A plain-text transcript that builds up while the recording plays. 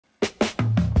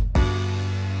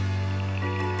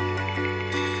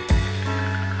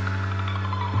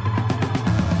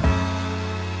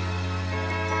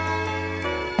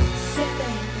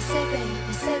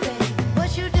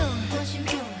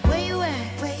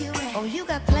you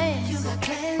got plans.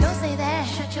 Don't say that.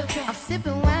 Shut your trap. I'm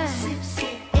sipping wine. Sip.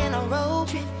 In a robe.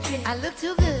 Drip. I look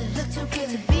too good.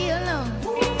 To be alone.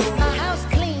 My house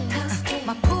clean.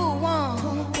 My pool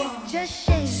warm. Just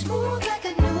shake. Smooth like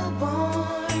a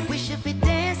newborn. We should be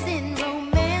dancing,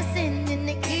 romancing in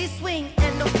the east wing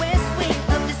and the west wing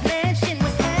of this mansion.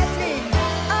 What's happening?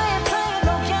 I ain't playing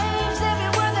no games. Every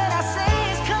word that I say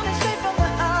is coming straight from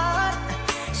the heart.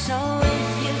 So if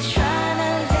you're trying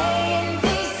to lay in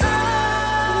these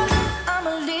arms,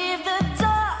 I'ma leave the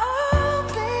door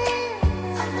open.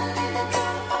 I'ma leave the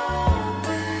door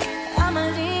open. I'ma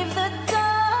leave the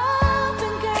door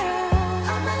open, girl.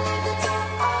 I'ma leave the door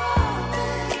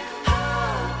open.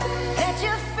 Let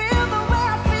you feel the way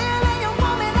I feel, and you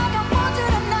want me like I want you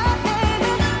tonight,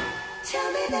 baby. Tell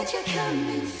me that you're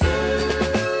coming through.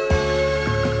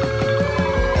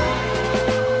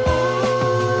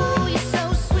 Ooh, you're so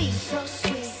sweet, so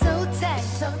tight.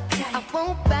 I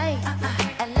won't bite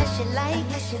unless you like.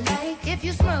 If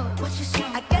you smoke, What you smoke?